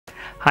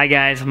Hi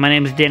guys, my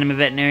name is Dan, I'm a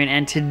veterinarian,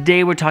 and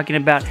today we're talking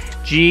about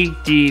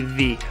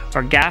GDV,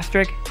 or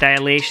gastric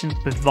dilation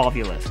with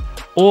volvulus,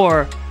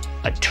 or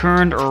a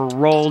turned or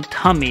rolled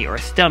tummy or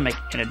stomach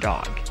in a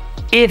dog.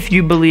 If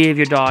you believe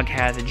your dog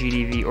has a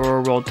GDV or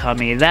a rolled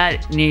tummy,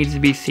 that needs to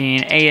be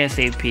seen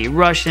ASAP.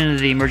 Rush into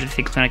the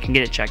emergency clinic and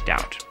get it checked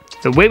out.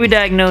 The way we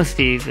diagnose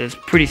these is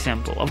pretty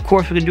simple. Of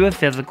course, we're going to do a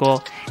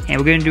physical, and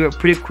we're going to do it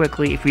pretty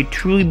quickly if we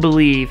truly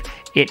believe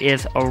it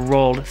is a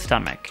rolled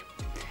stomach.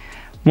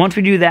 Once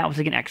we do that, we'll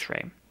take an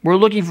X-ray. We're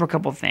looking for a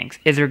couple of things.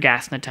 Is there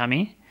gas in the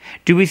tummy?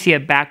 Do we see a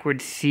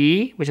backward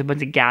C, which is a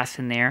bunch of gas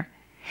in there?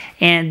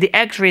 And the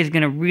X-ray is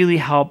going to really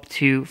help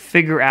to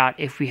figure out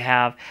if we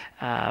have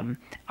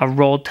a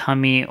rolled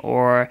tummy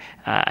or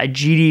a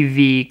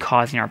GDV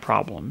causing our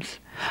problems.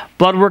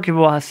 Blood work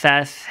will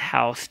assess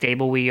how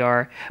stable we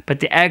are,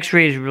 but the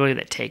X-ray is really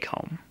the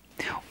take-home.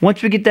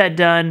 Once we get that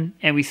done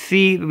and we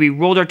see we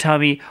rolled our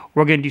tummy,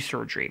 we're going to do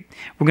surgery.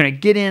 We're going to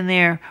get in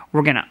there,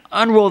 we're going to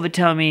unroll the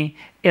tummy.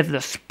 If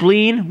the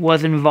spleen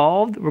was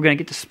involved, we're going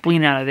to get the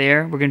spleen out of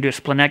there. We're going to do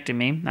a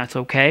splenectomy, that's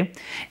okay.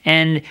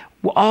 And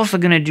we're also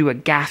going to do a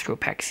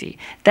gastropexy.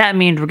 That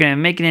means we're going to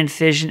make an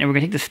incision and we're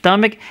going to take the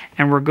stomach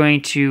and we're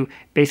going to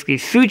basically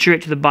suture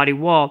it to the body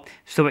wall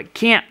so it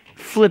can't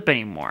flip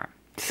anymore.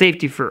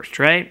 Safety first,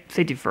 right?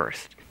 Safety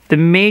first. The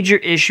major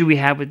issue we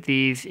have with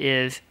these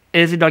is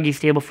the doggy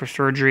stable for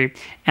surgery?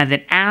 And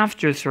then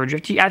after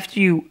surgery, after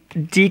you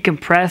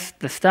decompress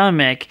the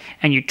stomach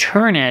and you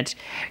turn it,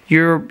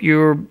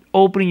 you're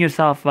opening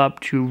yourself up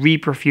to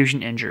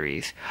reperfusion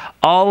injuries.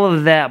 All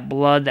of that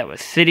blood that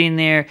was sitting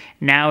there,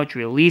 now it's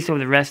released over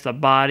the rest of the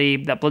body,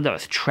 that blood that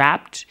was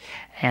trapped,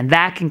 and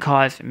that can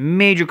cause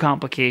major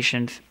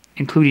complications,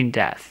 including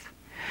death.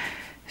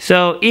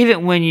 So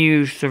even when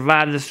you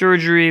survive the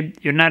surgery,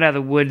 you're not out of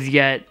the woods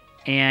yet,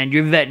 and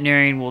your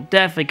veterinarian will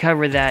definitely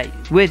cover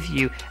that with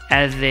you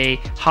as they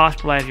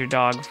hospitalize your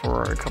dog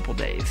for a couple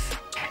days.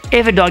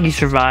 If a doggy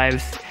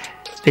survives,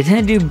 they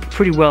tend to do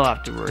pretty well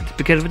afterwards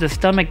because with the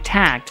stomach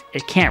tacked,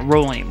 it can't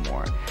roll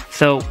anymore.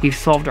 So we've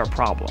solved our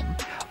problem.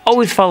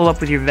 Always follow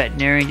up with your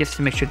veterinarian just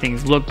to make sure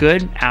things look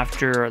good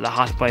after the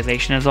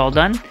hospitalization is all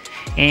done.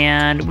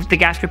 And with the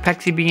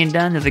gastropexy being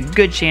done, there's a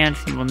good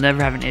chance you will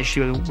never have an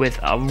issue with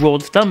a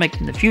rolled stomach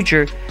in the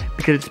future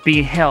because it's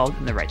being held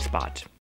in the right spot.